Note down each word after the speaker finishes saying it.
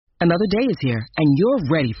Another day is here, and you're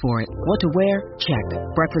ready for it. What to wear? Check.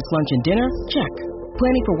 Breakfast, lunch, and dinner? Check.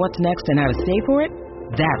 Planning for what's next and how to save for it?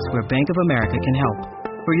 That's where Bank of America can help.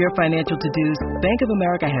 For your financial to-dos, Bank of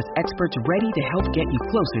America has experts ready to help get you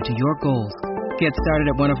closer to your goals. Get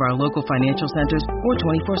started at one of our local financial centers or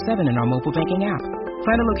 24/7 in our mobile banking app.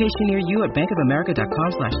 Find a location near you at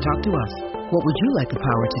bankofamerica.com/talktous. What would you like the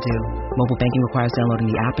power to do? Mobile banking requires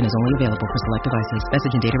downloading the app and is only available for select devices.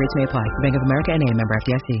 Message and data rates may apply. Bank of America N.A., member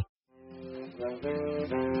FDIC.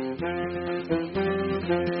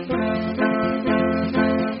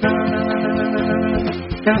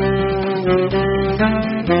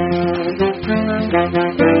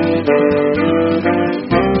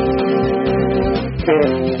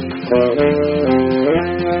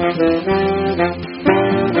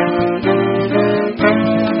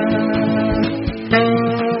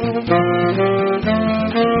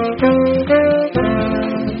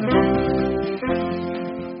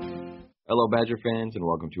 Hello, Badger fans, and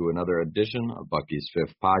welcome to another edition of Bucky's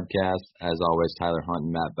Fifth Podcast. As always, Tyler Hunt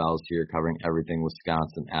and Matt Bells here covering everything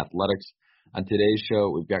Wisconsin athletics. On today's show,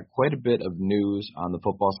 we've got quite a bit of news on the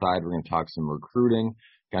football side. We're going to talk some recruiting,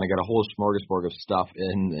 kind of got a whole smorgasbord of stuff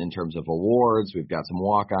in terms of awards. We've got some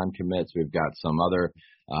walk-on commits. We've got some other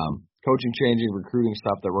coaching changing, recruiting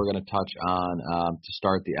stuff that we're going to touch on to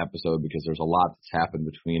start the episode because there's a lot that's happened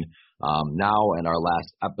between now and our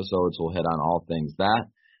last episode, so we'll hit on all things that.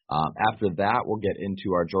 After that, we'll get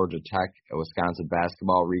into our Georgia Tech, Wisconsin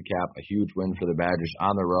basketball recap, a huge win for the Badgers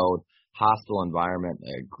on the road, hostile environment,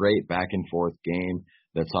 a great back-and-forth game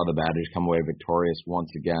that saw the Badgers come away victorious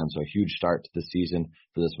once again. So a huge start to the season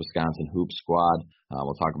for this Wisconsin hoop squad.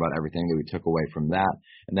 We'll talk about everything that we took away from that.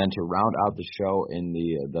 And then to round out the show in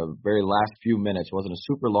the very last few minutes, it wasn't a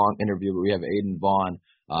super long interview, but we have Aiden Vaughn,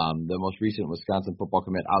 the most recent Wisconsin football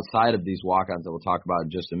commit outside of these walk-ons that we'll talk about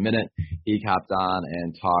in just a minute. He hopped on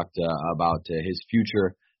and talked about his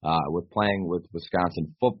future with playing with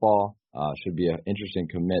Wisconsin football. Should be an interesting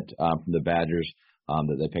commit from the Badgers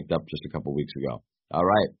that they picked up just a couple weeks ago. All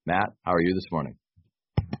right, Matt, how are you this morning?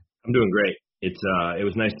 I'm doing great. It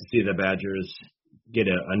was nice to see the Badgers get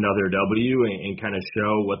another W and kind of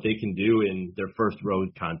show what they can do in their first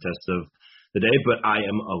road contest of the day. But I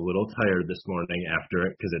am a little tired this morning after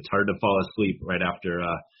it because it's hard to fall asleep right after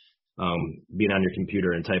being on your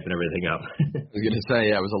computer and typing everything up. I was going to say,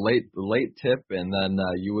 yeah, it was a late tip, and then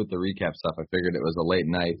you with the recap stuff. I figured it was a late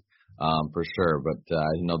night for sure, but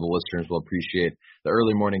I know the listeners will appreciate the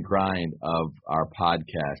early morning grind of our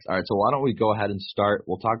podcast. All right, so why don't we go ahead and start?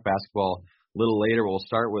 We'll talk basketball a little later. We'll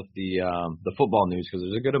start with the football news because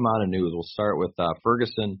there's a good amount of news. We'll start with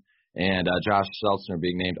Ferguson and Josh Seltzner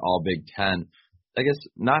being named All Big Ten. I guess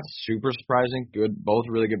not super surprising. Good, both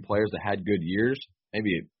really good players that had good years.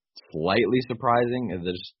 Maybe slightly surprising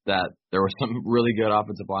is that there were some really good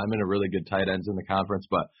offensive linemen and really good tight ends in the conference.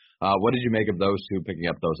 But what did you make of those two picking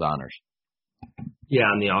up those honors? Yeah,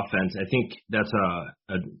 on the offense, I think that's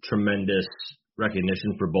a tremendous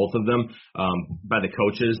recognition for both of them by the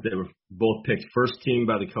coaches. They were both picked first team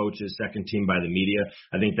by the coaches, second team by the media.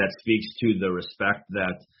 I think that speaks to the respect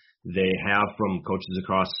that they have from coaches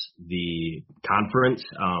across the conference.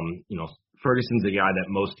 Ferguson's a guy that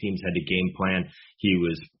most teams had to game plan. He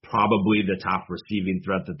was probably the top receiving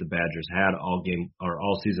threat that the Badgers had all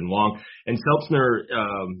season long. And Seltzner,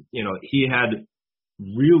 he had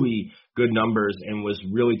really good numbers and was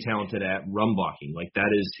really talented at run blocking. Like that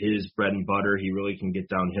is his bread and butter. He really can get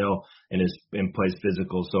downhill and plays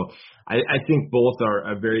physical. So I think both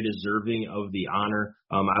are very deserving of the honor.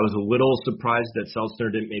 I was a little surprised that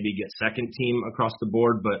Seltzner didn't maybe get second team across the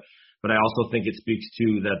board, but I also think it speaks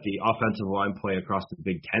to that the offensive line play across the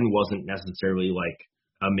Big Ten wasn't necessarily like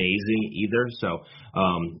amazing either. So,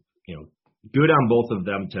 good on both of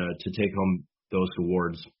them to take home those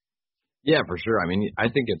awards. Yeah, for sure. I mean, I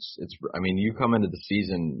think you come into the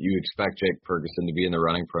season, you expect Jake Ferguson to be in the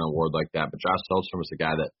running for an award like that, but Josh Seltzner was a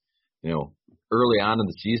guy that, early on in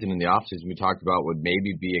the season, in the offseason, we talked about would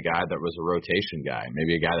maybe be a guy that was a rotation guy,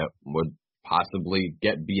 maybe a guy that would possibly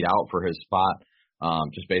get beat out for his spot,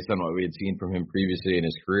 just based on what we had seen from him previously in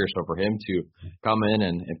his career. So for him to come in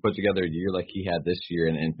and put together a year like he had this year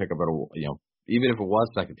and pick up even if it was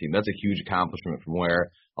second team, that's a huge accomplishment from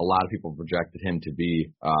where a lot of people projected him to be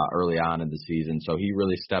early on in the season. So he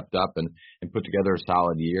really stepped up and put together a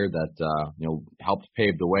solid year that, helped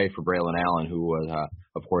pave the way for Braylon Allen, who was,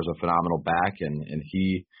 of course, a phenomenal back, and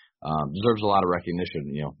he deserves a lot of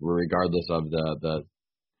recognition, regardless of the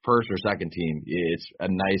first or second team. It's a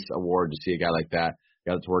nice award to see a guy like that, a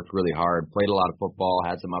guy that's worked really hard, played a lot of football,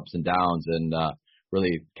 had some ups and downs, and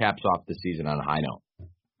really caps off the season on a high note.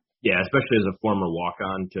 Yeah, especially as a former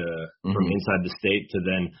walk-on from inside the state to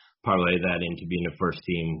then parlay that into being a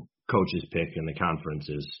first-team coach's pick in the conference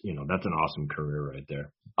is, that's an awesome career right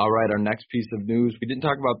there. All right, our next piece of news. We didn't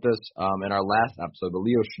talk about this in our last episode, but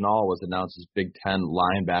Leo Chenal was announced as Big Ten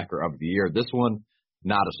linebacker of the year. This one,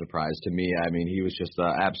 not a surprise to me. I mean, he was just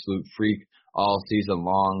an absolute freak all season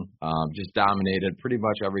long, just dominated pretty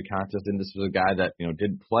much every contest. And this was a guy that,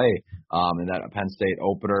 did play in that Penn State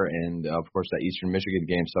opener and, of course, that Eastern Michigan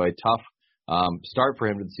game. So a tough start for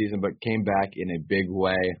him to the season, but came back in a big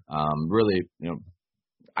way. Really,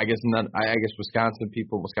 I guess Wisconsin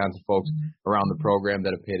folks around the program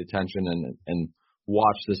that have paid attention and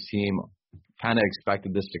watched this team kind of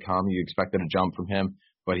expected this to come. You expected a jump from him,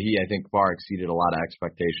 but he, I think, far exceeded a lot of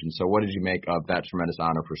expectations. So what did you make of that tremendous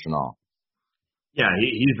honor for Chenal? Yeah,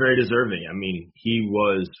 he's very deserving. I mean, he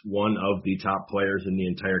was one of the top players in the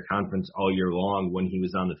entire conference all year long when he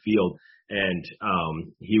was on the field, and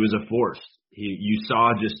he was a force. You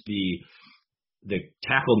saw just the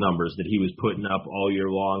tackle numbers that he was putting up all year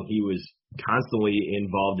long. He was constantly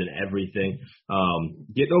involved in everything.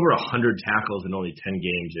 Getting over 100 tackles in only 10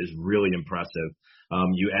 games is really impressive.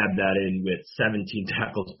 You add that in with 17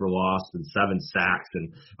 tackles for loss and 7 sacks and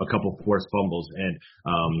a couple forced fumbles, and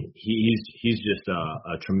he's just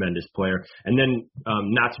a tremendous player. And then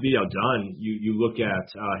not to be outdone, you look at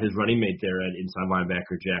his running mate there at inside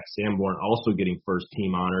linebacker Jack Sanborn also getting first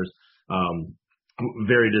team honors.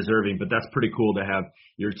 Very deserving, but that's pretty cool to have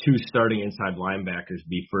your 2 starting inside linebackers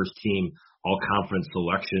be first team all conference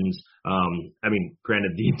selections. I mean,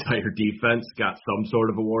 granted, the entire defense got some sort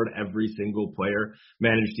of award. Every single player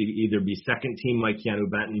managed to either be second team like Keanu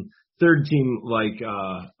Benton, third team like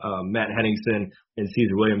Matt Henningsen and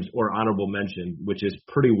Caesar Williams, or honorable mention, which is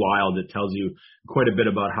pretty wild. It tells you quite a bit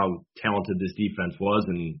about how talented this defense was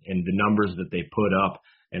and the numbers that they put up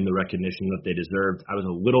and the recognition that they deserved. I was a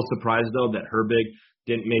little surprised, though, that Herbig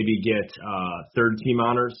didn't maybe get third-team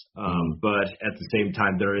honors, but at the same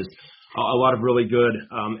time, there is a lot of really good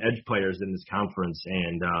edge players in this conference,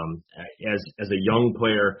 and as a young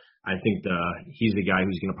player, I think he's the guy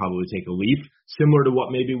who's going to probably take a leap, similar to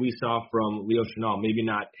what maybe we saw from Leo Chenal. Maybe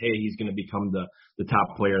not, hey, he's going to become the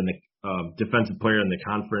top player in the defensive player in the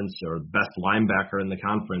conference or best linebacker in the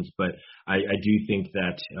conference, but I do think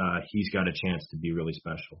that he's got a chance to be really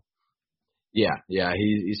special. Yeah,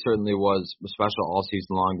 he certainly was special all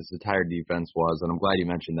season long. This entire defense was, and I'm glad you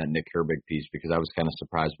mentioned that Nick Herbig piece because I was kind of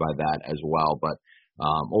surprised by that as well. But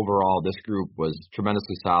overall, this group was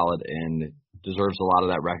tremendously solid and deserves a lot of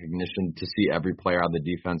that recognition. To see every player on the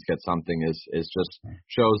defense get something is just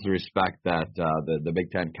shows the respect that the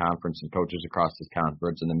Big Ten Conference and coaches across this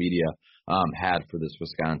conference and the media had for this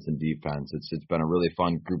Wisconsin defense. It's been a really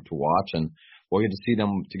fun group to watch, and we'll get to see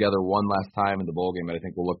them together one last time in the bowl game. But I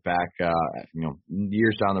think we'll look back,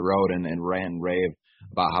 years down the road and rant and rave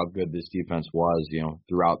about how good this defense was,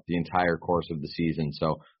 throughout the entire course of the season.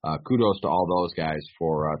 So kudos to all those guys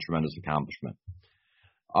for tremendous accomplishment.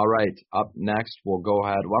 All right, up next, we'll go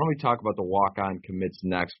ahead. Why don't we talk about the walk-on commits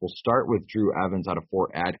next? We'll start with Drew Evans out of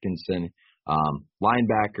Fort Atkinson.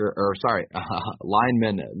 Lineman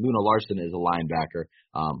Luna Larson is a linebacker.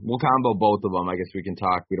 We'll combo both of them. I guess we can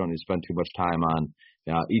talk. We don't need to spend too much time on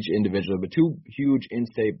each individually, but 2 huge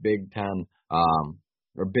in-state Big Ten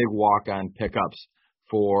or big walk-on pickups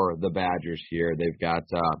for the Badgers here. They've got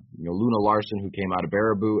Luna Larson, who came out of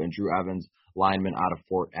Baraboo, and Drew Evans, lineman out of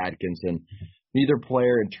Fort Atkinson. Neither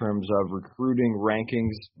player, in terms of recruiting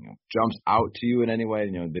rankings, jumps out to you in any way.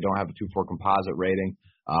 They don't have a 2.4 composite rating,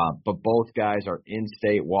 but both guys are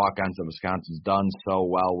in-state walk-ons that Wisconsin's done so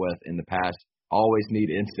well with in the past. Always need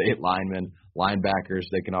in-state linemen, linebackers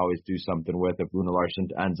they can always do something with if Luna Larson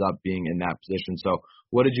ends up being in that position. So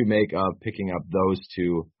what did you make of picking up those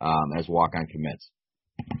 2 as walk-on commits?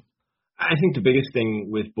 I think the biggest thing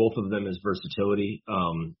with both of them is versatility.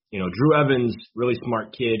 Drew Evans, really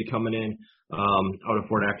smart kid coming in out of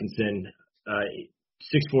Fort Atkinson,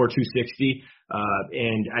 6'4", 260.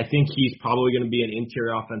 And I think he's probably going to be an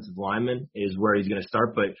interior offensive lineman is where he's going to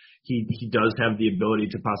start, but he does have the ability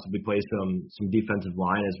to possibly play some defensive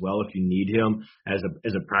line as well if you need him as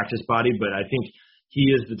a practice body. But I think he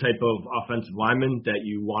is the type of offensive lineman that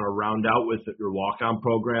you want to round out with your walk-on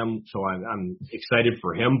program. So I'm excited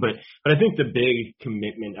for him. But I think the big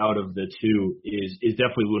commitment out of the 2 is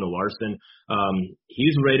definitely Luna Larson.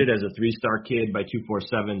 He's rated as a 3-star kid by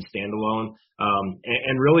 247 standalone.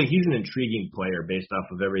 And really, he's an intriguing player based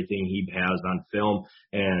off of everything he has on film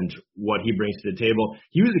and what he brings to the table.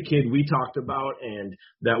 He was a kid we talked about and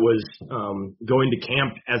that was going to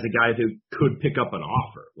camp as a guy who could pick up an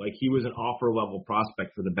offer. Like, he was an offer level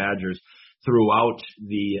prospect for the Badgers throughout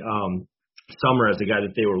the summer as a guy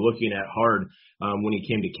that they were looking at hard when he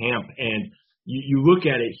came to camp. And you look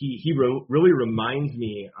at it, he really reminds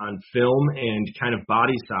me on film and kind of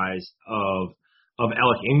body size of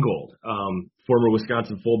Alec Ingold, former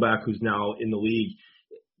Wisconsin fullback who's now in the league.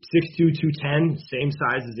 6'2", 210, same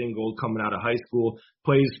size as Ingold coming out of high school,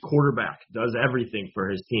 plays quarterback, does everything for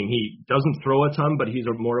his team. He doesn't throw a ton, but he's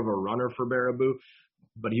more of a runner for Baraboo.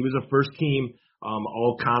 But he was a first team,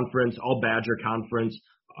 all Badger conference,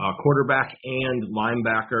 quarterback and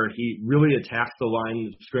linebacker. He really attacks the line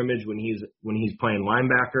of scrimmage when he's playing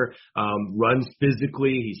linebacker, runs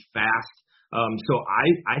physically, he's fast. So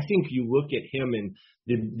I think you look at him and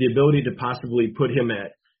the ability to possibly put him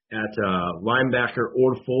at linebacker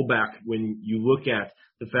or fullback when you look at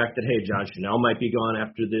the fact that, hey, John Chanel might be gone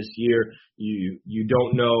after this year. You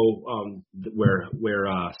don't know where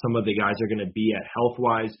some of the guys are going to be at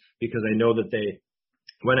health-wise, because I know that they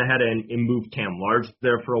went ahead and moved Cam Large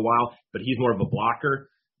there for a while, but he's more of a blocker.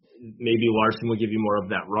 Maybe Larson will give you more of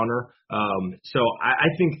that runner. So I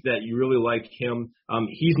think that you really like him.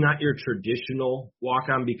 He's not your traditional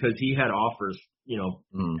walk-on because he had offers,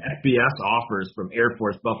 FBS offers from Air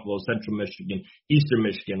Force, Buffalo, Central Michigan, Eastern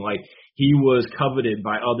Michigan. Like, he was coveted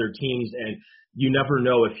by other teams, and you never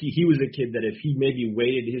know if he was a kid that if he maybe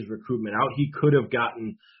waited his recruitment out, he could have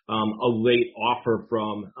gotten a late offer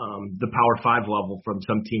from the Power 5 level from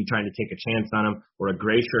some team trying to take a chance on him, or a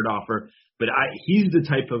gray shirt offer. But he's the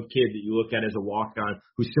type of kid that you look at as a walk-on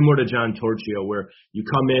who's similar to John Torchio, where you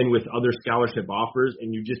come in with other scholarship offers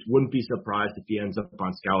and you just wouldn't be surprised if he ends up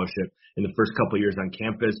on scholarship in the first couple of years on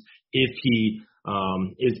campus if he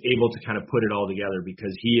is able to kind of put it all together,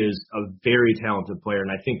 because he is a very talented player, and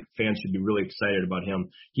I think fans should be really excited about him.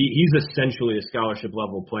 He's essentially a scholarship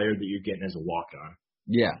level player that you're getting as a walk-on.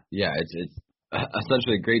 Yeah, it's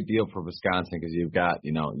essentially a great deal for Wisconsin, because you've got,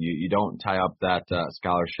 you don't tie up that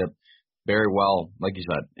scholarship very well. Like you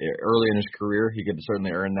said, early in his career, he could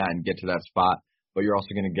certainly earn that and get to that spot. But you're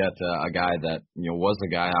also going to get a guy that, was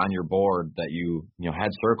a guy on your board that you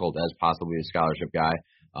had circled as possibly a scholarship guy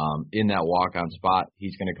in that walk-on spot.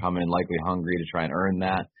 He's going to come in likely hungry to try and earn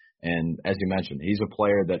that. And as you mentioned, he's a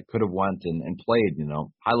player that could have went and played,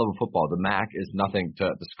 high-level football. The MAC is nothing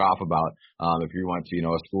to scoff about if you went to,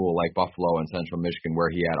 a school like Buffalo and Central Michigan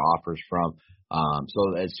where he had offers from.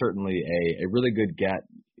 So it's certainly a really good get.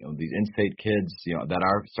 These in-state kids, that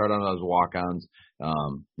are starting on those walk-ons,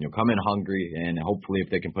 come in hungry, and hopefully if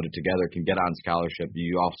they can put it together, can get on scholarship.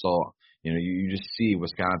 You also, you just see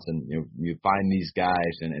Wisconsin, you find these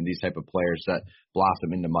guys and these type of players that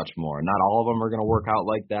blossom into much more. Not all of them are going to work out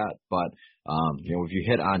like that, but if you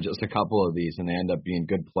hit on just a couple of these and they end up being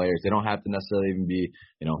good players, they don't have to necessarily even be,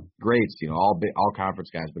 greats, all conference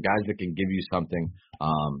guys, but guys that can give you something,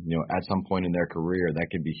 at some point in their career that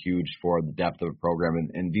could be huge for the depth of a program.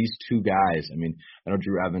 And these two guys, I know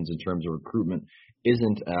Drew Evans in terms of recruitment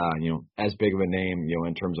isn't, as big of a name,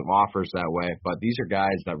 in terms of offers that way, but these are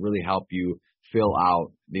guys that really help you fill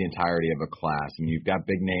out the entirety of a class. You've got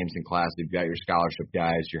big names in class, you've got your scholarship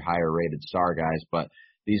guys, your higher rated star guys, but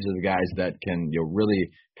these are the guys that can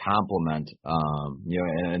really complement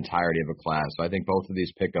an entirety of a class. So I think both of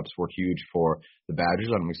these pickups were huge for the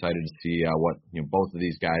Badgers. I'm excited to see what both of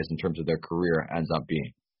these guys in terms of their career ends up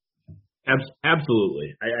being.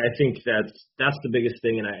 Absolutely. I think that's the biggest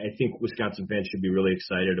thing, and I think Wisconsin fans should be really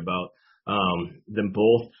excited about them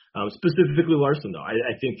both. Specifically Larson, though.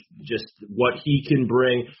 I think just what he can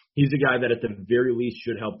bring, he's a guy that at the very least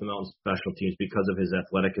should help them out in special teams because of his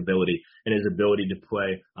athletic ability and his ability to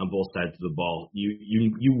play on both sides of the ball.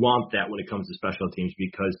 You want that when it comes to special teams,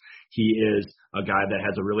 because he is a guy that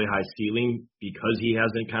has a really high ceiling because he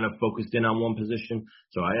hasn't kind of focused in on one position.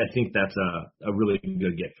 So I think that's a really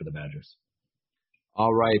good get for the Badgers.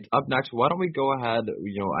 All right. Up next, why don't we go ahead?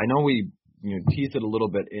 I know we teased it a little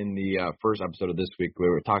bit in the first episode of this week. We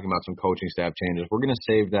were talking about some coaching staff changes. We're going to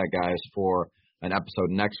save that, guys, for an episode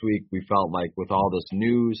next week. We felt like with all this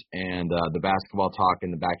news and the basketball talk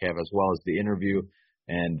in the back half, as well as the interview,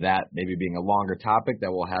 and that maybe being a longer topic,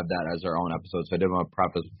 that we'll have that as our own episode. So I did want to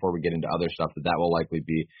preface before we get into other stuff that will likely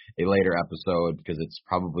be a later episode, because it's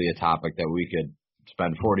probably a topic that we could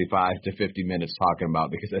spend 45 to 50 minutes talking about,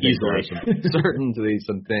 because I think there are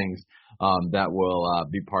some things that will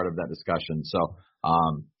be part of that discussion. So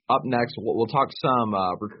up next, we'll talk some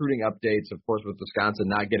recruiting updates, of course, with Wisconsin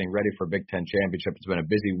not getting ready for a Big Ten championship. It's been a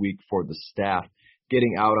busy week for the staff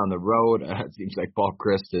getting out on the road. It seems like Paul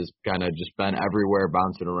Chryst has kind of just been everywhere,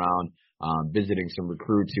 bouncing around, visiting some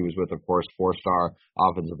recruits. He was with, of course, 4-star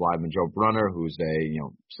offensive lineman Joe Brunner, who's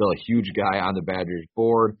still a huge guy on the Badgers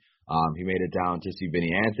board. He made it down to see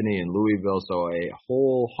Vinny Anthony in Louisville. So a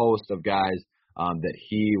whole host of guys that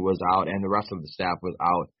he was out and the rest of the staff was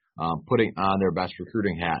out putting on their best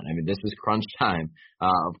recruiting hat. I mean, this is crunch time.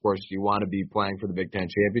 Of course, you want to be playing for the Big Ten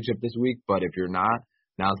championship this week, but if you're not,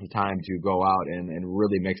 now's the time to go out and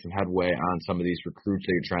really make some headway on some of these recruits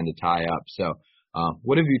that you're trying to tie up. So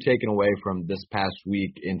what have you taken away from this past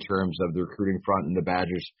week in terms of the recruiting front and the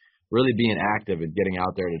Badgers really being active and getting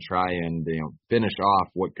out there to try and finish off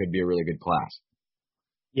what could be a really good class?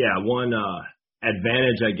 Yeah, one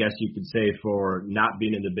advantage, I guess you could say, for not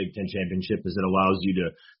being in the Big Ten championship is it allows you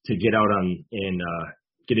to get out and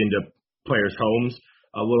get into players' homes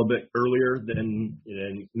a little bit earlier than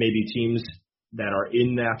maybe teams that are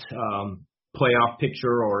in that playoff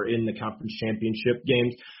picture or in the conference championship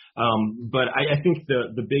games. But I think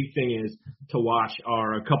the big thing is to watch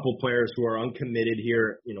are a couple players who are uncommitted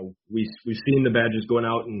here. We've seen the Badgers going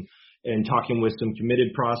out and talking with some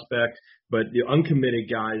committed prospects, but the uncommitted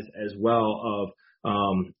guys as well of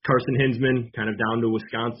Carson Hinsman, kind of down to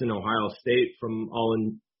Wisconsin, Ohio State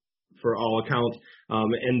for all accounts,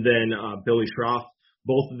 and then Billy Schroff.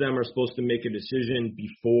 Both of them are supposed to make a decision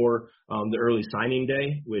before the early signing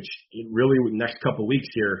day, which really next couple of weeks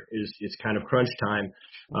here is kind of crunch time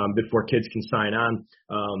before kids can sign on.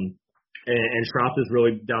 And Schroff is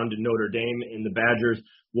really down to Notre Dame, and the Badgers.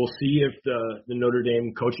 We'll see if the Notre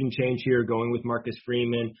Dame coaching change here, going with Marcus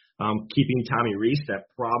Freeman, keeping Tommy Rees, that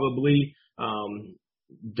probably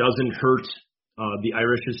doesn't hurt the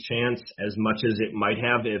Irish's chance as much as it might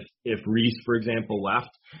have if Rees, for example, left.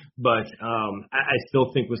 But I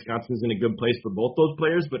still think Wisconsin's in a good place for both those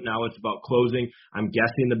players, but now it's about closing. I'm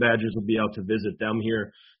guessing the Badgers will be able to visit them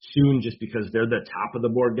here soon just because they're the top of the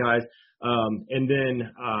board guys. And then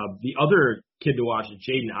the other kid to watch is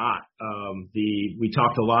Jaden Ott. We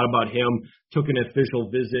talked a lot about him, took an official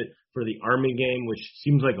visit for the Army game, which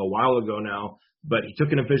seems like a while ago now, but he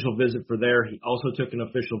took an official visit for there. He also took an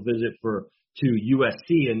official visit to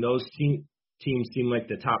USC, and those teams seem like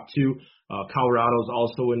the top two. Colorado's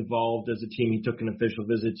also involved as a team he took an official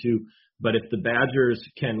visit to. But if the Badgers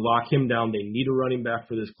can lock him down, they need a running back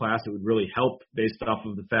for this class. It would really help based off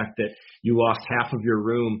of the fact that you lost half of your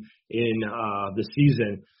room in the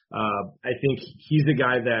season. I think he's a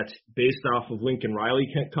guy that, based off of Lincoln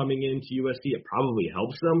Riley coming into USC, it probably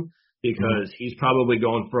helps them because he's probably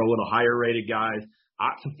going for a little higher rated guys.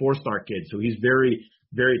 Ott's a 4-star kid, so he's very,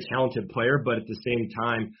 very talented player, but at the same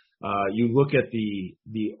time, you look at the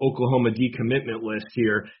Oklahoma decommitment list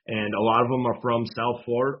here, and a lot of them are from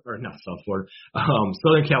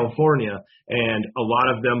Southern California, and a lot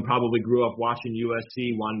of them probably grew up watching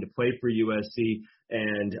USC, wanting to play for USC,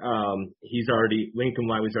 and Lincoln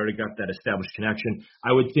Riley's already got that established connection.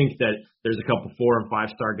 I would think that there's a couple 4- and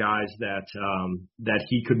 5-star guys that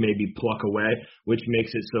he could maybe pluck away, which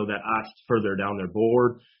makes it so that Ott's further down their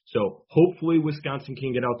board. So hopefully Wisconsin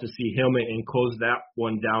can get out to see him and close that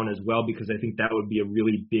one down as well, because I think that would be a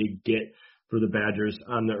really big get for the Badgers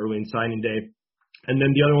on the early signing day. And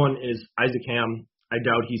then the other one is Isaac Hamm. I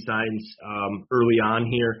doubt he signs early on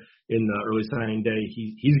here in the early signing day.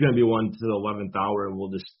 He's going to be one to the 11th hour, and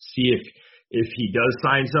we'll just see if he does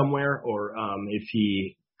sign somewhere or if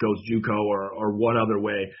he goes JUCO or one other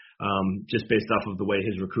way, just based off of the way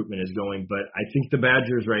his recruitment is going. But I think the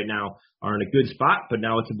Badgers right now are in a good spot, but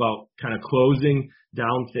now it's about kind of closing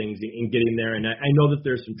down things and getting there. And I know that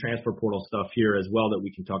there's some transfer portal stuff here as well that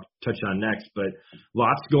we can touch on next, but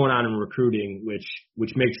lots going on in recruiting,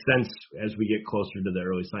 which makes sense as we get closer to the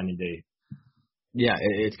early signing day. Yeah,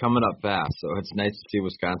 it's coming up fast, so it's nice to see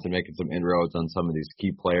Wisconsin making some inroads on some of these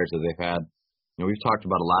key players that they've had. We've talked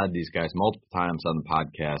about a lot of these guys multiple times on the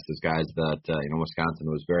podcast as guys that, Wisconsin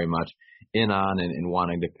was very much in on and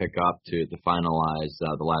wanting to pick up to finalize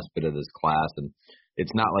the last bit of this class. And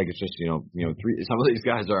it's not like it's just, some of these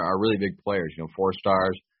guys are really big players, 4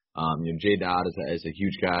 stars. Jaden Ott is a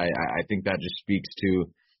huge guy. I think that just speaks to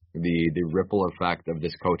the ripple effect of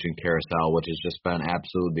this coaching carousel, which has just been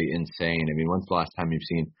absolutely insane. I mean, when's the last time you've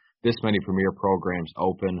seen this many premier programs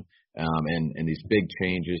open? And these big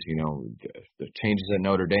changes, the changes at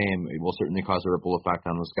Notre Dame will certainly cause a ripple effect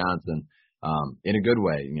on Wisconsin in a good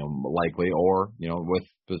way, likely, or, with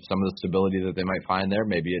some of the stability that they might find there,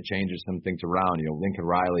 maybe it changes some things around, Lincoln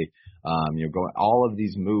Riley, going all of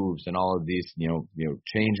these moves and all of these,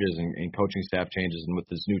 changes and coaching staff changes, and with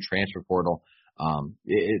this new transfer portal,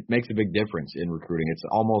 it makes a big difference in recruiting.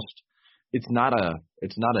 It's not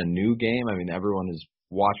a new game. I mean, everyone has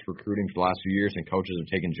watched recruiting for the last few years and coaches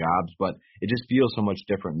have taken jobs, but it just feels so much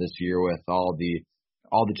different this year with all the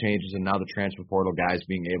changes and now the transfer portal guys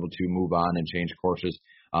being able to move on and change courses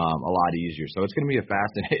a lot easier. So it's going to be a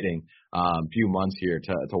fascinating few months here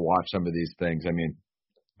to watch some of these things. I mean,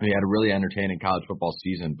 We had a really entertaining college football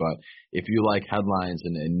season, but if you like headlines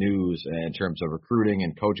and news in terms of recruiting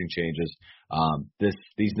and coaching changes,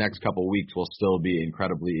 these next couple of weeks will still be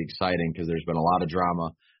incredibly exciting because there's been a lot of drama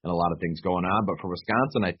and a lot of things going on. But for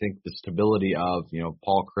Wisconsin, I think the stability of,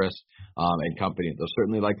 Paul Chryst and company, there'll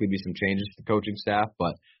certainly likely be some changes to the coaching staff,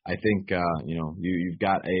 but I think, you've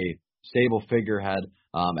got a stable figurehead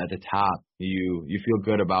at the top. You feel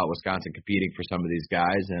good about Wisconsin competing for some of these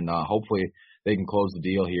guys, and hopefully they can close the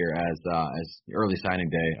deal here as early signing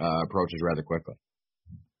day approaches rather quickly.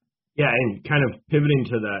 Yeah, and kind of pivoting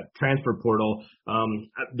to that transfer portal,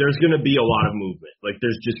 there's going to be a lot of movement. Like,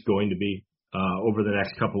 there's just going to be over the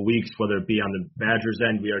next couple of weeks, whether it be on the Badgers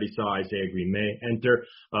end, we already saw Isaiah Green May enter,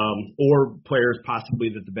 or players possibly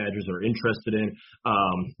that the Badgers are interested in.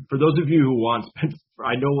 For those of you who want Spencer,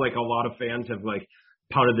 I know like a lot of fans have like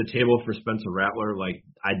pounded the table for Spencer Rattler. Like,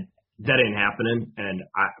 that ain't happening, and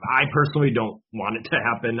I personally don't want it to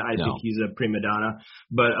happen. I think he's a prima donna.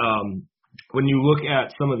 But when you look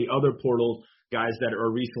at some of the other portal guys that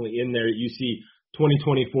are recently in there, you see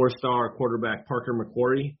 2024 star quarterback Parker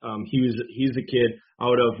McQuarrie. He's a kid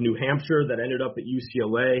out of New Hampshire that ended up at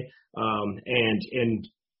UCLA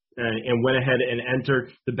and went ahead and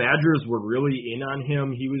entered. The Badgers were really in on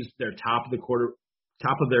him. He was their top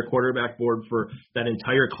of their quarterback board for that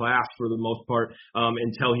entire class for the most part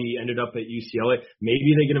until he ended up at UCLA.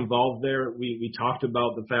 Maybe they get involved there. We talked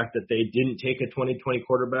about the fact that they didn't take a 2020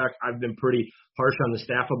 quarterback. I've been pretty harsh on the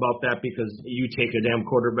staff about that because you take a damn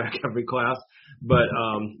quarterback every class. But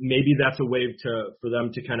maybe that's a way for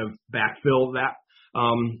them to kind of backfill that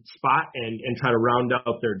spot and try to round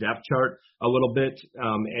out their depth chart a little bit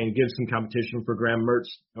and give some competition for Graham Mertz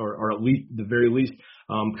or at least the very least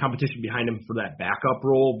competition behind him for that backup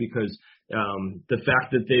role, because the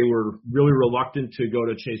fact that they were really reluctant to go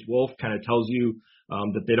to Chase Wolf kind of tells you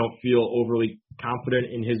that they don't feel overly confident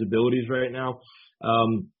in his abilities right now.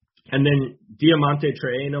 And then Diamante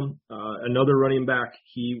Trayanum, another running back,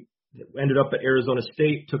 he ended up at Arizona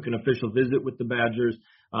State, took an official visit with the Badgers.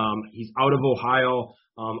 He's out of Ohio.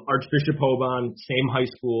 Archbishop Hoban, same high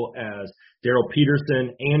school as Daryl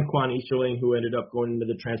Peterson and Quan Easterling, who ended up going into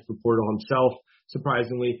the transfer portal himself,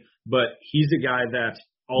 surprisingly. But he's a guy that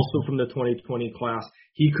also from the 2020 class,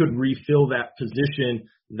 he could refill that position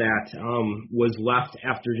that was left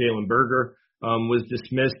after Jalen Berger was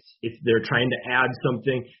dismissed. If they're trying to add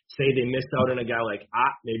something, say they missed out on a guy like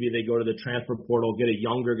maybe they go to the transfer portal, get a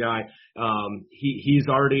younger guy. He's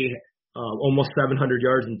already almost 700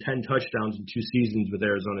 yards and 10 touchdowns in 2 seasons with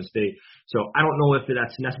Arizona State. So I don't know if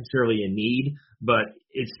that's necessarily a need, but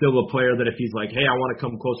it's still a player that if he's like, hey, I want to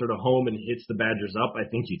come closer to home and hits the Badgers up, I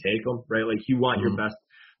think you take him, right? Like, you want your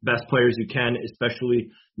best players you can,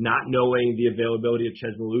 especially not knowing the availability of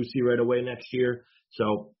Ches Malusi right away next year.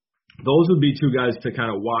 So those would be 2 guys to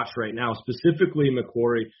kind of watch right now, specifically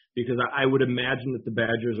McQuarrie, because I would imagine that the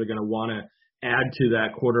Badgers are going to want to add to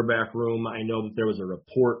that quarterback room. I know that there was a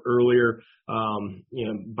report earlier,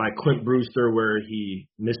 by Clint Brewster where he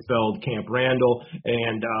misspelled Camp Randall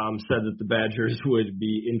and said that the Badgers would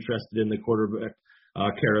be interested in the quarterback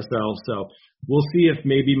carousel. So we'll see if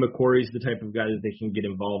maybe McQuarrie's the type of guy that they can get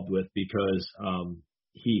involved with, because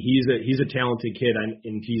he's a talented kid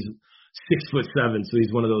and he's 6'7", so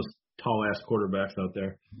he's one of those tall ass quarterbacks out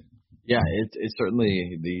there. Yeah, it's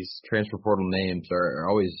certainly, these transfer portal names are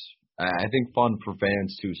always, I think, fun for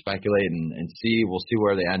fans to speculate and see. We'll see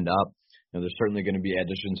where they end up. There's certainly going to be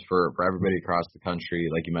additions for everybody across the country.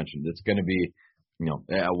 Like you mentioned, it's going to be,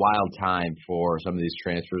 a wild time for some of these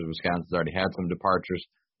transfers. Wisconsin's already had some departures.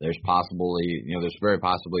 There's very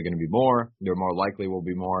possibly going to be more. There more likely will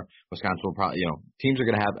be more. Wisconsin will probably, teams are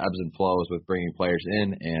going to have ebbs and flows with bringing players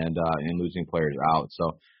in and losing players out.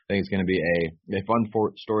 So I think it's going to be a fun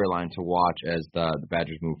storyline to watch as the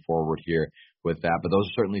Badgers move forward here with that. But those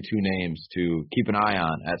are certainly 2 names to keep an eye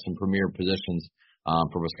on at some premier positions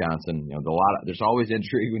for Wisconsin. There's always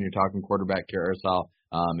intrigue when you're talking quarterback carousel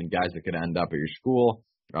and guys that could end up at your school.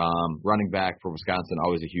 Running back for Wisconsin,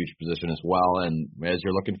 always a huge position as well. And as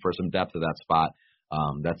you're looking for some depth at that spot,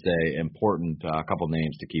 that's a important couple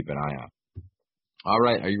names to keep an eye on. All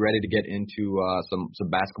right, are you ready to get into some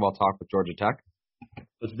basketball talk with Georgia Tech?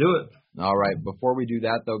 Let's do it. All right. Before we do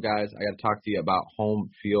that, though, guys, I got to talk to you about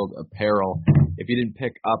Home Field Apparel. If you didn't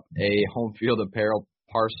pick up a Home Field Apparel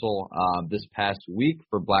parcel this past week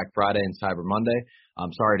for Black Friday and Cyber Monday,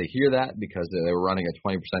 I'm sorry to hear that, because they were running a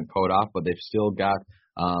 20% code off, but they've still got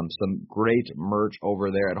some great merch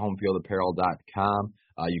over there at homefieldapparel.com.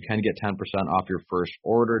 You can get 10% off your first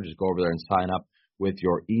order. Just go over there and sign up with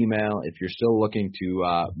your email. If you're still looking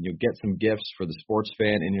to get some gifts for the sports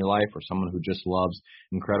fan in your life or someone who just loves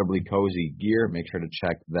incredibly cozy gear, make sure to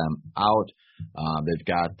check them out. They've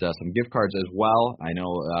got some gift cards as well. I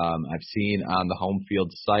know I've seen on the Home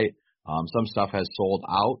Field site some stuff has sold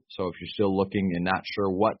out. So if you're still looking and not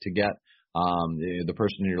sure what to get the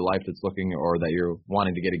person in your life that's looking or that you're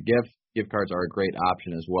wanting to get a gift cards are a great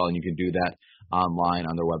option as well, and you can do that online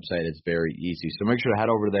on their website. It's very easy. So make sure to head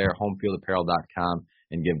over there, homefieldapparel.com,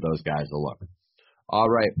 and give those guys a look. All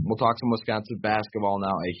right, we'll talk some Wisconsin basketball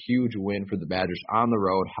now. A huge win for the Badgers on the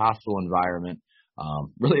road, hostile environment.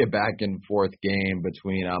 Really a back-and-forth game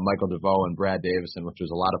between Michael DeVoe and Brad Davison, which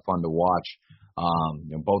was a lot of fun to watch.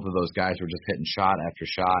 Both of those guys were just hitting shot after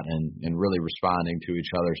shot and really responding to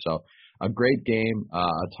each other. So a great game, a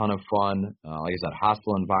ton of fun. Like I said,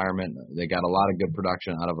 hostile environment. They got a lot of good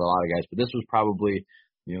production out of a lot of guys. But this was probably,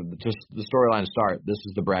 just the storyline to start. This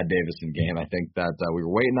is the Brad Davison game. I think that we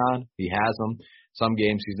were waiting on. He has them. Some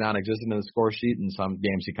games he's non-existent in the score sheet, and some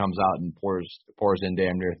games he comes out and pours in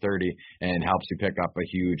damn near 30 and helps you pick up a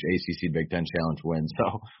huge ACC Big Ten Challenge win.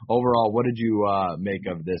 So overall, what did you make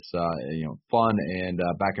of this fun and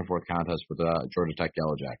back and forth contest with the Georgia Tech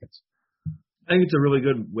Yellow Jackets? I think it's a really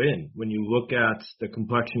good win when you look at the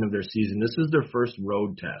complexion of their season. This is their first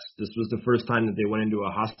road test. This was the first time that they went into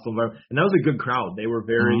a hostile environment, and that was a good crowd. They were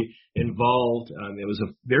very involved. It was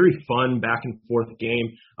a very fun back and forth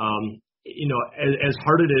game. As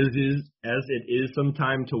hard as it is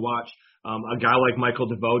sometimes to watch a guy like Michael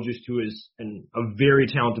DeVoe, just who is a very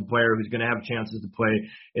talented player who's going to have chances to play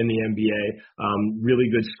in the NBA, really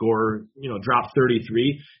good scorer, dropped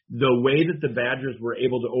 33. The way that the Badgers were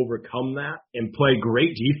able to overcome that and play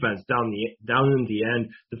great defense down in the end,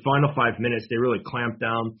 the final 5 minutes, they really clamped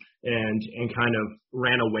down and kind of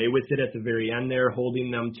ran away with it at the very end there,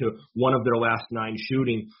 holding them to one of their last 9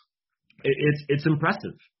 shooting. It's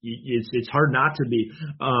impressive. It's hard not to be.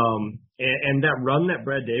 And that run that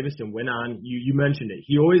Brad Davison went on, you mentioned it.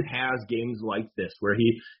 He always has games like this where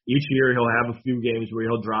each year he'll have a few games where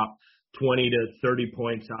he'll drop 20 to 30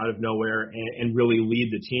 points out of nowhere and really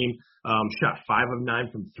lead the team. Shot 5 of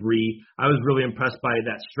 9 from 3. I was really impressed by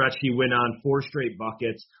that stretch he went on, 4 straight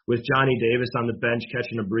buckets with Johnny Davis on the bench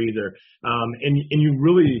catching a breather. And you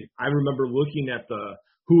really, I remember looking at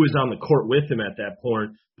who was on the court with him at that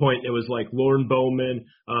point. It was like Lauren Bowman,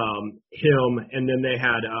 him, and then they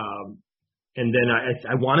had,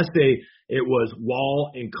 I want to say it was Wall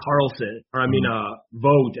and Carlson,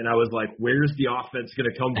 Vogt, and I was like, where's the offense going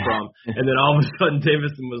to come from? And then all of a sudden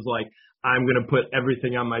Davison was like, I'm going to put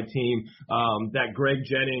everything on my team. That Greg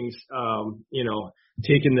Jennings,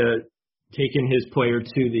 taking his player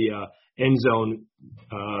to the end zone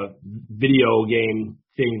video game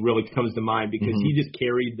thing really comes to mind because he just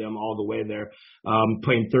carried them all the way there,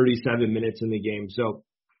 playing 37 minutes in the game. So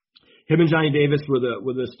him and Johnny Davis were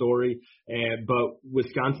the story, but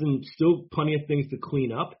Wisconsin still plenty of things to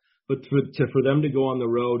clean up. But for them to go on the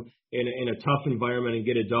road in a tough environment and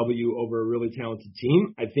get a W over a really talented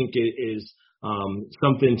team, I think it is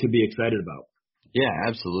something to be excited about. Yeah,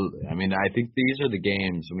 absolutely. I mean, I think these are the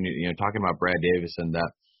games when you're talking about Brad Davison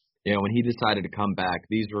that. When he decided to come back,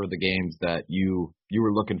 these were the games that you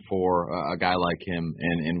were looking for a guy like him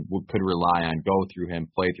and could rely on, go through him,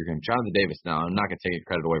 play through him. Jonathan Davis, now, I'm not going to take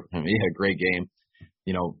credit away from him. He had a great game.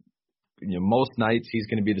 Most nights he's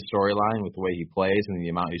going to be the storyline with the way he plays and the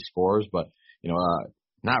amount he scores, but,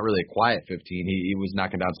 not really a quiet 15. He was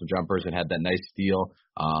knocking down some jumpers and had that nice steal.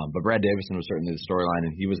 But Brad Davison was certainly the storyline,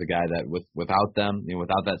 and he was a guy that without them,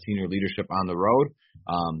 without that senior leadership on the road,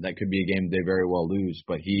 that could be a game they very well lose.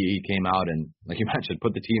 But he came out and, like you mentioned,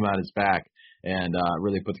 put the team on his back and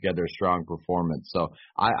really put together a strong performance. So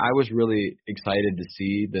I was really excited to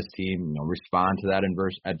see this team respond to that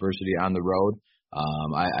adversity on the road.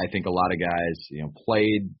 I think a lot of guys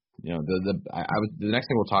played. The next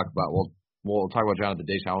thing we'll talk about. We'll talk about Jonathan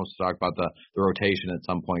Davis. I want to talk about the rotation at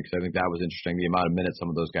some point because I think that was interesting, the amount of minutes some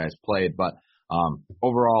of those guys played. But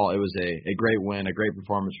overall, it was a great win, a great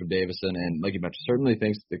performance from Davison. And like you mentioned, certainly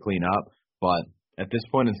things to clean up. But at this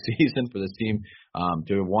point in the season for this team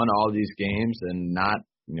to have won all these games and not,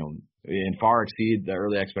 and far exceed the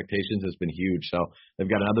early expectations has been huge. So they've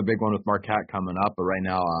got another big one with Marquette coming up. But right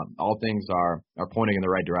now, all things are pointing in the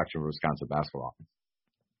right direction for Wisconsin basketball.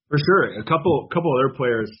 For sure. A couple other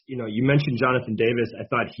players, you mentioned Jonathan Davis. I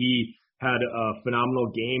thought he had a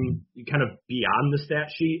phenomenal game, kind of beyond the stat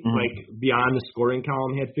sheet, like beyond the scoring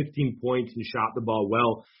column. He had 15 points and shot the ball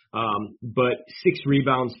well, but 6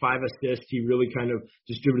 rebounds, 5 assists. He really kind of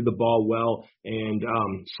distributed the ball well, and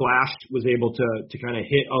Slashed was able to kind of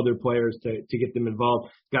hit other players to get them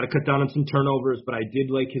involved. Got to cut down on some turnovers, but I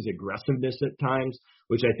did like his aggressiveness at times,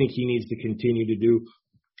 which I think he needs to continue to do.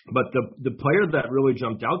 But the player that really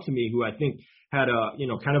jumped out to me, who I think had a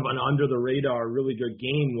kind of an under the radar really good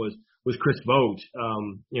game, was Chris Vogt.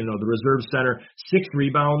 The reserve center, 6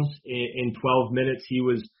 rebounds in 12 minutes.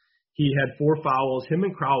 He had 4 fouls. Him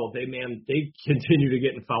and Crowell, they continue to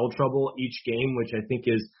get in foul trouble each game, which I think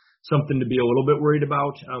is something to be a little bit worried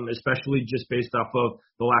about, especially just based off of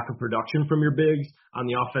the lack of production from your bigs on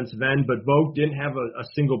the offensive end. But Vogt didn't have a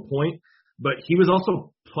single point. But he was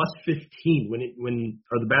also plus 15 when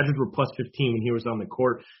the Badgers were plus 15 when he was on the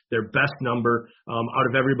court. Their best number out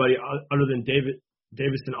of everybody other than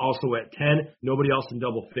Davison, also at 10. Nobody else in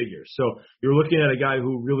double figures. So you're looking at a guy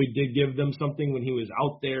who really did give them something when he was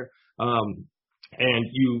out there. And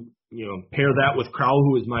you pair that with Crowell,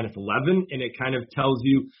 who is minus 11, and it kind of tells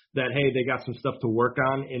you that, hey, they got some stuff to work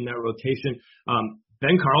on in that rotation.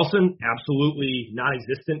 Ben Carlson, absolutely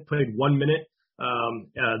non-existent, played 1 minute.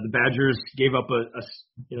 The Badgers gave up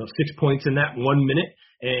 6 points in that 1 minute,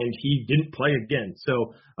 and he didn't play again.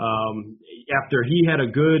 So after he had a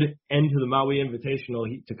good end to the Maui Invitational,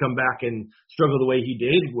 to come back and struggle the way he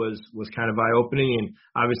did was kind of eye-opening. And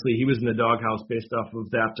obviously he was in the doghouse based off of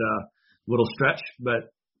that little stretch. But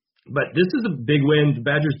this is a big win. The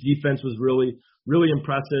Badgers defense was really, really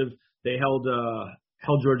impressive. They held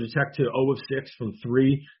Georgia Tech to 0 of 6 from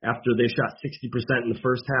 3 after they shot 60% in the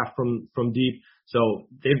first half from deep. So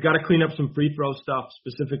they've got to clean up some free throw stuff,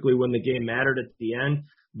 specifically when the game mattered at the end.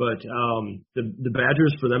 But the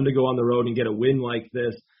Badgers, for them to go on the road and get a win like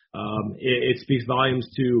this, it speaks volumes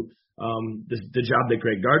to the job that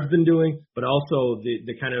Greg Gard's been doing, but also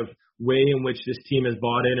the kind of way in which this team has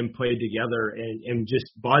bought in and played together and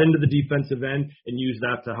just bought into the defensive end and used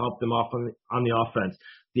that to help them off on the offense.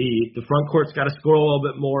 The front court's got to score a little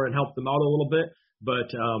bit more and help them out a little bit,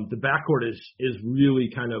 but the backcourt is really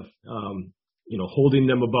kind of holding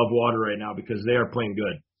them above water right now because they are playing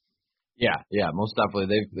good. Yeah, most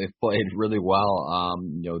definitely. They've played really well.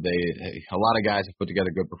 A lot of guys have put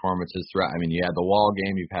together good performances throughout. I mean, you had the Wall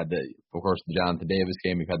game, you've had the Jonathan Davis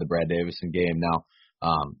game, you've had the Brad Davison game now.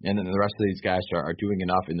 And then the rest of these guys are doing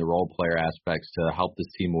enough in the role player aspects to help this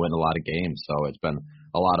team win a lot of games. So it's been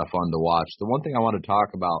a lot of fun to watch. The one thing I want to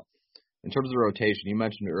talk about in terms of the rotation, you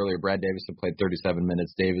mentioned earlier, Brad Davison played 37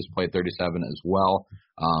 minutes. Davis played 37 as well.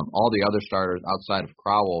 All the other starters outside of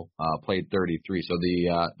Crowell played 33. So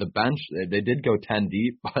the bench, they did go 10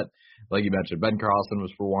 deep, but like you mentioned, Ben Carlson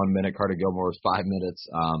was for 1 minute, Carter Gilmore was 5 minutes,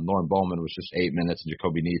 Lauren Bowman was just 8 minutes, and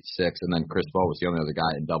Jacoby Neath 6, and then Chris Bowe was the only other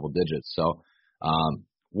guy in double digits. So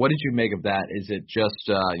what did you make of that? Is it just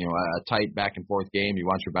a tight back and forth game? You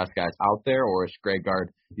want your best guys out there, or is Greg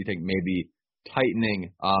Gard, do you think, maybe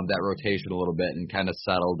tightening that rotation a little bit and kind of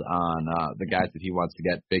settled on the guys that he wants to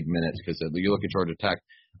get big minutes? Because you look at Georgia Tech,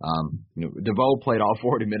 DeVoe played all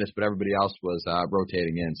 40 minutes, but everybody else was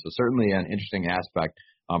rotating in. So certainly an interesting aspect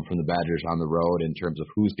from the Badgers on the road in terms of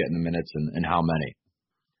who's getting the minutes and how many.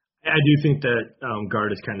 I do think that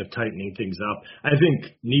Gard is kind of tightening things up. I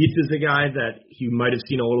think Neath is a guy that you might have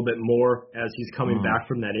seen a little bit more as he's coming back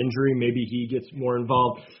from that injury. Maybe he gets more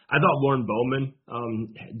involved. I thought Lauren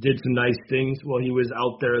Bowman did some nice things while he was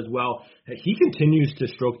out there as well. He continues to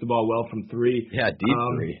stroke the ball well from 3. Yeah, deep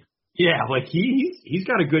 3. Yeah, like he's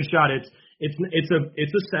got a good shot. It's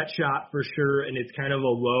a set shot for sure, and it's kind of a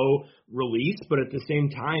low release, but at the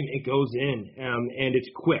same time it goes in and it's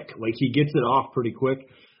quick. Like he gets it off pretty quick.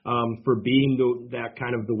 For being that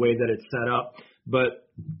kind of the way that it's set up. But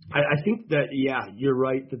I think that, yeah, you're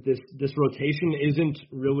right that this rotation isn't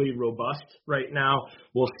really robust right now.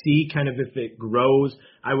 We'll see kind of if it grows.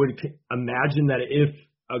 I would imagine that if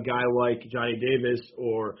a guy like Johnny Davis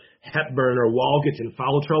or Hepburn or Wall gets in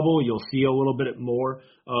foul trouble, you'll see a little bit more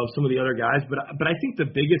of some of the other guys. But I think the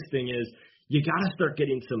biggest thing is you got to start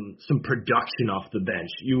getting some production off the bench.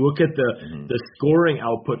 You look at the scoring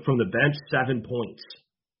output from the bench, 7 points.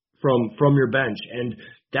 From your bench, and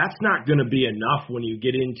that's not going to be enough when you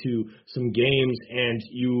get into some games and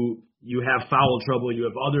you have foul trouble, you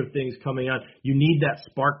have other things coming on. You need that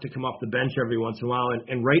spark to come off the bench every once in a while,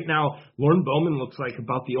 and right now Lauren Bowman looks like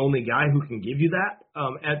about the only guy who can give you that.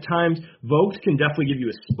 At times, Vogts can definitely give you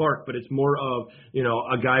a spark, but it's more of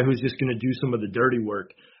a guy who's just going to do some of the dirty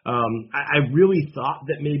work. I really thought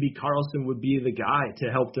that maybe Carlson would be the guy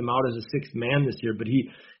to help them out as a sixth man this year, but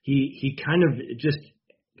he kind of just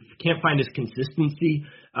can't find his consistency,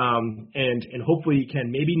 and hopefully he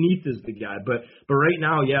can. Maybe Neath is the guy, but right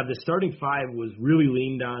now, yeah, the starting five was really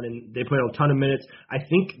leaned on, and they played a ton of minutes. I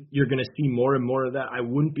think you're going to see more and more of that. I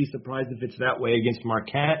wouldn't be surprised if it's that way against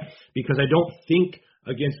Marquette, because I don't think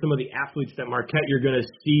against some of the athletes that Marquette you're going to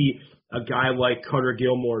see a guy like Carter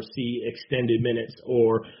Gilmore see extended minutes,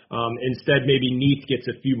 or instead maybe Neath gets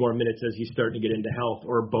a few more minutes as he's starting to get into health,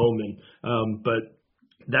 or Bowman. But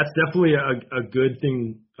that's definitely a good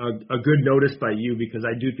thing, a good notice by you, because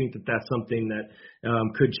I do think that that's something that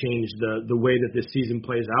could change the way that this season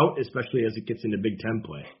plays out, especially as it gets into Big Ten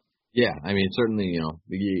play. Yeah, I mean, certainly,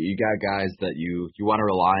 you got guys that you want to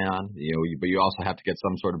rely on, but you also have to get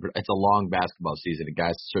some sort of – it's a long basketball season. The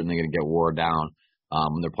guys are certainly going to get wore down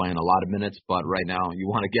when they're playing a lot of minutes, but right now you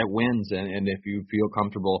want to get wins, and if you feel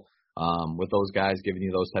comfortable with those guys giving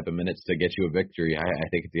you those type of minutes to get you a victory, I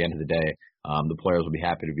think at the end of the day, the players will be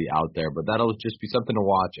happy to be out there. But that'll just be something to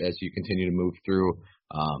watch as you continue to move through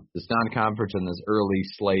this non-conference and this early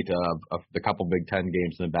slate of the couple Big Ten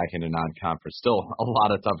games in the back end of non-conference. Still a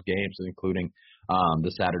lot of tough games, including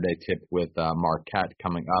the Saturday tip with Marquette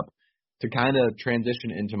coming up. To kind of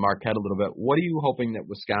transition into Marquette a little bit, what are you hoping that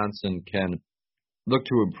Wisconsin can look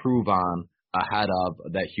to improve on ahead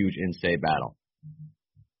of that huge in-state battle?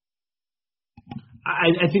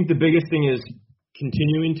 I think the biggest thing is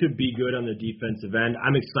continuing to be good on the defensive end.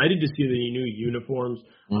 I'm excited to see the new uniforms,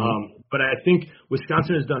 but I think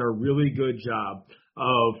Wisconsin has done a really good job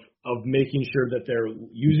of making sure that they're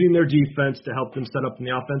using their defense to help them set up in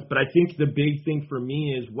the offense. But I think the big thing for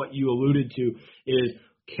me is what you alluded to is,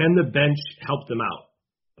 can the bench help them out?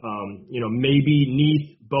 Maybe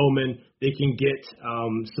Neath, Bowman, they can get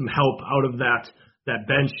some help out of that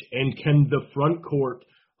bench, and can the front court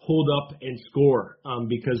hold up and score,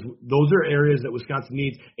 because those are areas that Wisconsin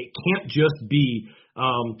needs. It can't just be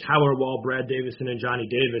Tyler Wall, Brad Davison, and Johnny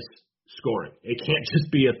Davis scoring. It can't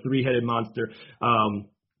just be a three-headed monster.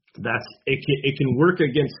 It can work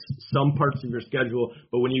against some parts of your schedule,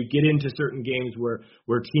 but when you get into certain games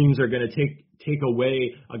where teams are going to take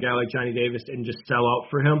away a guy like Johnny Davis and just sell out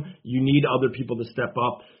for him, you need other people to step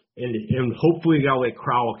up. And hopefully a guy like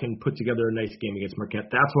Crowell can put together a nice game against Marquette.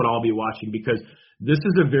 That's what I'll be watching, because this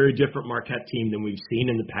is a very different Marquette team than we've seen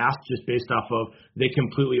in the past, just based off of they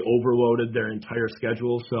completely overloaded their entire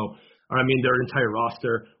schedule. Their entire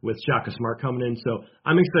roster with Shaka Smart coming in. So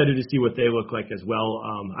I'm excited to see what they look like as well.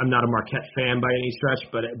 I'm not a Marquette fan by any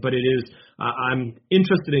stretch, but it is. I'm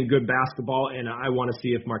interested in good basketball, and I want to see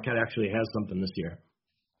if Marquette actually has something this year.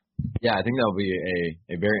 Yeah, I think that'll be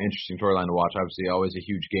a very interesting storyline to watch. Obviously, always a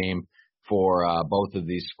huge game for both of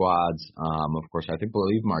these squads. Of course, I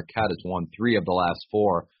believe Marquette has won 3 of the last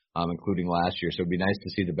 4, including last year. So it'd be nice to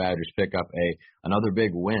see the Badgers pick up another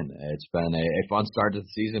big win. It's been a fun start to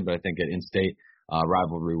the season, but I think an in-state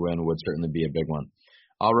rivalry win would certainly be a big one.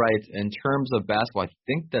 All right, in terms of basketball, I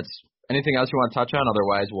think that's anything else you want to touch on?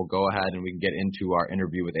 Otherwise, we'll go ahead and we can get into our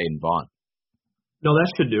interview with Aiden Vaughn. No,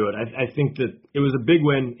 that should do it. I think that it was a big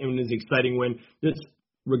win. It was an exciting win.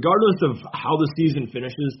 Regardless of how the season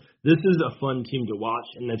finishes, this is a fun team to watch,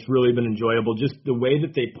 and it's really been enjoyable. Just the way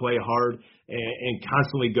that they play hard and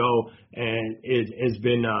constantly go, and it has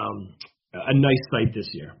been a nice sight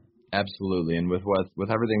this year. Absolutely, and with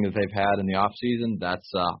everything that they've had in the off season,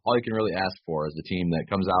 that's all you can really ask for is a team that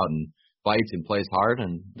comes out and fights and plays hard,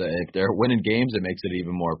 and if they're winning games, it makes it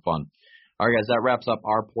even more fun. All right, guys, that wraps up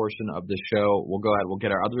our portion of the show. We'll go ahead. We'll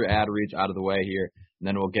get our other ad reads out of the way here, and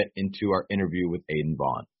then we'll get into our interview with Aiden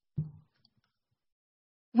Vaughn.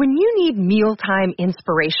 When you need mealtime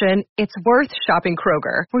inspiration, it's worth shopping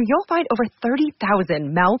Kroger, where you'll find over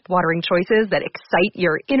 30,000 mouth-watering choices that excite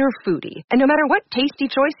your inner foodie. And no matter what tasty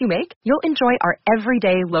choice you make, you'll enjoy our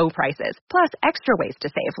everyday low prices, plus extra ways to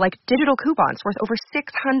save, like digital coupons worth over $600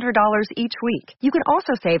 each week. You can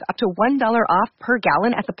also save up to $1 off per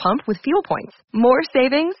gallon at the pump with fuel points. More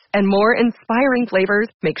savings and more inspiring flavors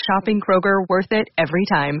make shopping Kroger worth it every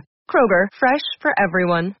time. Kroger, fresh for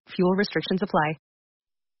everyone. Fuel restrictions apply.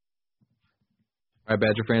 All right,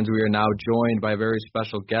 Badger fans, we are now joined by a very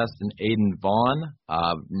special guest in Aiden Vaughn,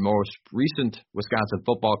 most recent Wisconsin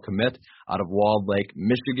football commit out of Walled Lake,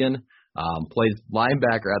 Michigan. Plays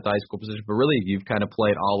linebacker at the high school position, but really you've kind of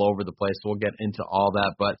played all over the place, so we'll get into all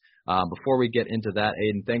that. But before we get into that,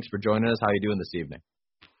 Aiden, thanks for joining us. How are you doing this evening?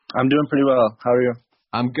 I'm doing pretty well. How are you?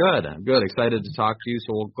 I'm good. Excited to talk to you.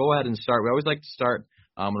 So we'll go ahead and start. We always like to start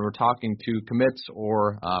when we're talking to commits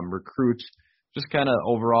or recruits, just kind of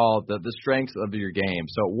overall the strengths of your game.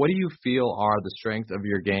 So what do you feel are the strengths of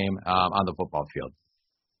your game on the football field?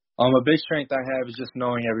 A big strength I have is just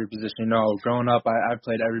knowing every position. Growing up, I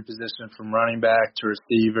played every position from running back to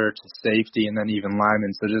receiver to safety and then even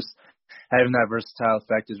lineman. So just having that versatile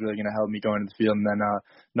effect is really going to help me go into the field. And then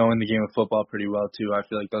knowing the game of football pretty well, too, I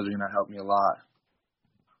feel like those are going to help me a lot.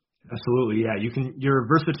 Absolutely, yeah. Your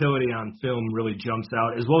versatility on film really jumps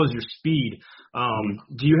out, as well as your speed.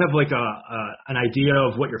 Do you have like an idea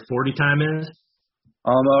of what your 40 time is?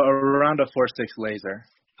 Around a 4.6 laser.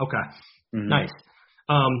 Okay, nice.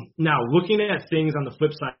 Now, looking at things on the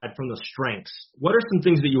flip side from the strengths, what are some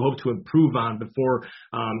things that you hope to improve on before,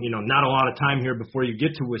 not a lot of time here before you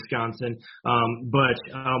get to Wisconsin, but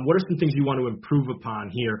what are some things you want to improve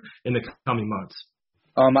upon here in the coming months?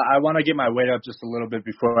 I want to get my weight up just a little bit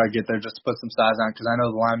before I get there, just to put some size on, because I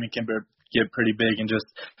know the linemen can get pretty big, and just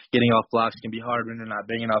getting off blocks can be hard when they're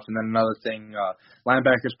not big enough. And then another thing,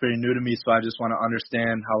 linebacker's pretty new to me, so I just want to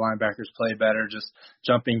understand how linebackers play better. Just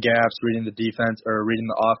jumping gaps, reading the defense or reading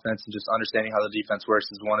the offense, and just understanding how the defense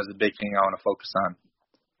works is a big thing I want to focus on.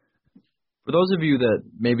 For those of you that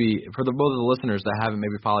maybe, both of the listeners that haven't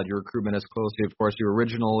maybe followed your recruitment as closely, of course, you were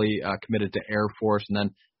originally committed to Air Force, and then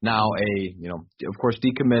now of course,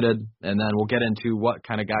 decommitted, and then we'll get into what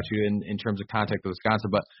kind of got you in terms of contact with Wisconsin.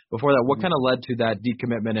 But before that, what kind of led to that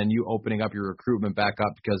decommitment and you opening up your recruitment back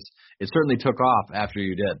up? Because it certainly took off after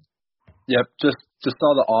you did. Yep, just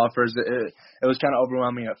all the offers. It was kind of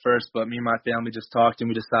overwhelming at first, but me and my family just talked, and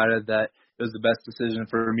we decided that it was the best decision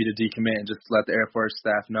for me to decommit and just let the Air Force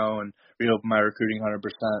staff know and reopen my recruiting 100%.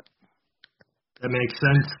 That makes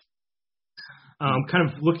sense. Kind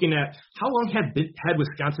of looking at how long had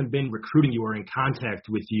Wisconsin been recruiting you or in contact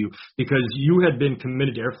with you, because you had been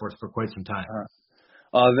committed to Air Force for quite some time.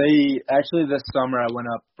 They actually, this summer I went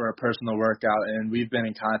up for a personal workout, and we've been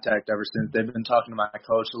in contact ever since. They've been talking to my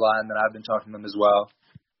coach a lot, and then I've been talking to them as well.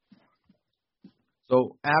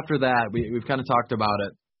 So after that, we've kind of talked about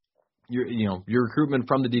it. Your recruitment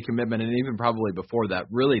from the decommitment, and even probably before that,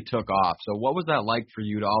 really took off. So what was that like for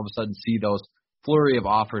you to all of a sudden see those flurry of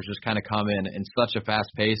offers just kind of come in such a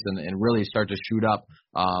fast pace and really start to shoot up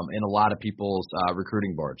in a lot of people's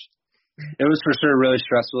recruiting boards? It was for sure really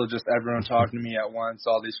stressful, just everyone talking to me at once,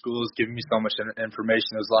 all these schools giving me so much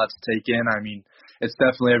information. There was a lot to take in. I mean, it's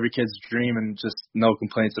definitely every kid's dream and just no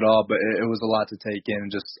complaints at all, but it was a lot to take in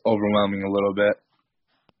and just overwhelming a little bit.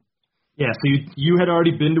 Yeah, so you had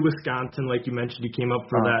already been to Wisconsin, like you mentioned. You came up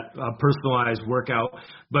for that personalized workout,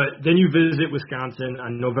 but then you visit Wisconsin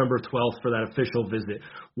on November 12th for that official visit.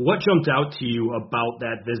 What jumped out to you about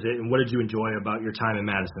that visit, and what did you enjoy about your time in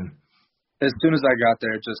Madison? As soon as I got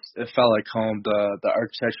there, it felt like home. The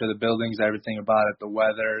architecture of the buildings, everything about it, the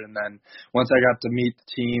weather, and then once I got to meet the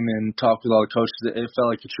team and talk with all the coaches, it felt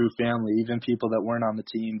like a true family. Even people that weren't on the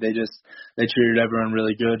team, they treated everyone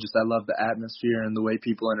really good. I love the atmosphere and the way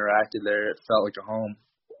people interacted there. It felt like a home.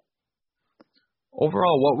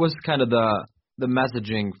 Overall, what was kind of the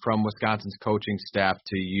messaging from Wisconsin's coaching staff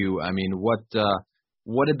to you? I mean, what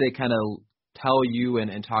did they kind of tell you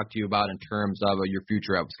and talk to you about in terms of your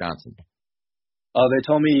future at Wisconsin? They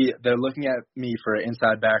told me they're looking at me for an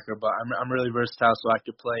inside backer, but I'm really versatile, so I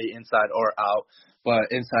could play inside or out.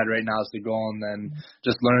 But inside right now is the goal, and then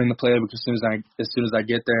just learning the playbook as soon as I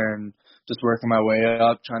get there, and just working my way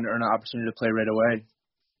up, trying to earn an opportunity to play right away.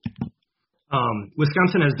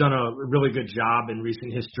 Wisconsin has done a really good job in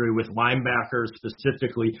recent history with linebackers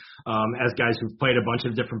specifically, as guys who've played a bunch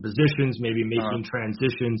of different positions, maybe making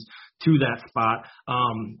transitions to that spot,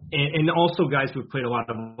 and also guys who've played a lot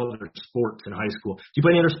of other sports in high school. Do you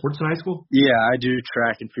play any other sports in high school? Yeah, I do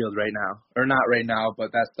track and field right now. Or not right now,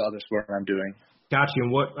 but that's the other sport I'm doing. Gotcha.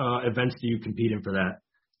 And what events do you compete in for that?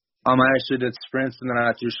 I actually did sprints, and then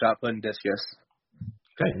I threw shot put and discus.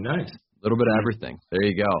 Okay, nice. A little bit of everything. There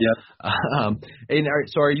you go. Yep.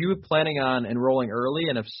 So are you planning on enrolling early?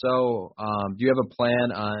 And if so, do you have a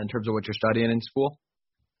plan in terms of what you're studying in school?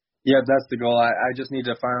 Yeah, that's the goal. I just need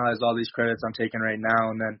to finalize all these credits I'm taking right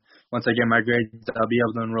now, and then once I get my grades, I'll be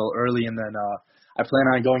able to enroll early. And then I plan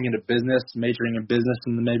on going into business, majoring in business,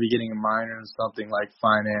 and then maybe getting a minor in something like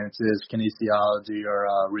finances, kinesiology, or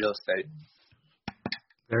real estate.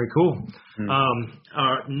 Very cool.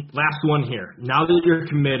 Last one here. Now that you're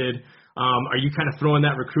committed, are you kind of throwing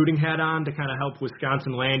that recruiting hat on to kind of help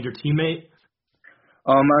Wisconsin land your teammate?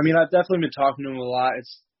 I've definitely been talking to him a lot.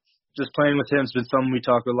 It's just playing with him has been something we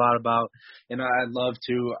talk a lot about, and I'd love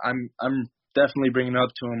to. I'm definitely bringing it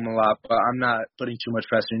up to him a lot, but I'm not putting too much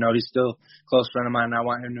pressure. He's still a close friend of mine, and I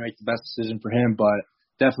want him to make the best decision for him, but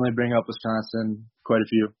definitely bring up Wisconsin quite a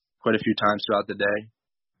few times throughout the day.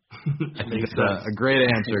 I think it's a great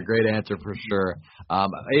answer for sure.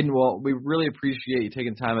 Aiden, well, we really appreciate you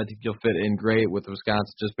taking time. I think you'll fit in great with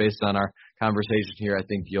Wisconsin just based on our conversation here. I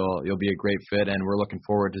think you'll be a great fit, and we're looking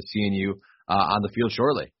forward to seeing you on the field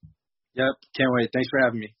shortly. Yep, can't wait. Thanks for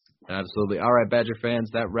having me. Absolutely. All right, Badger fans,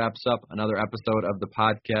 that wraps up another episode of the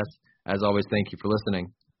podcast. As always, thank you for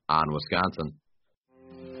listening on Wisconsin.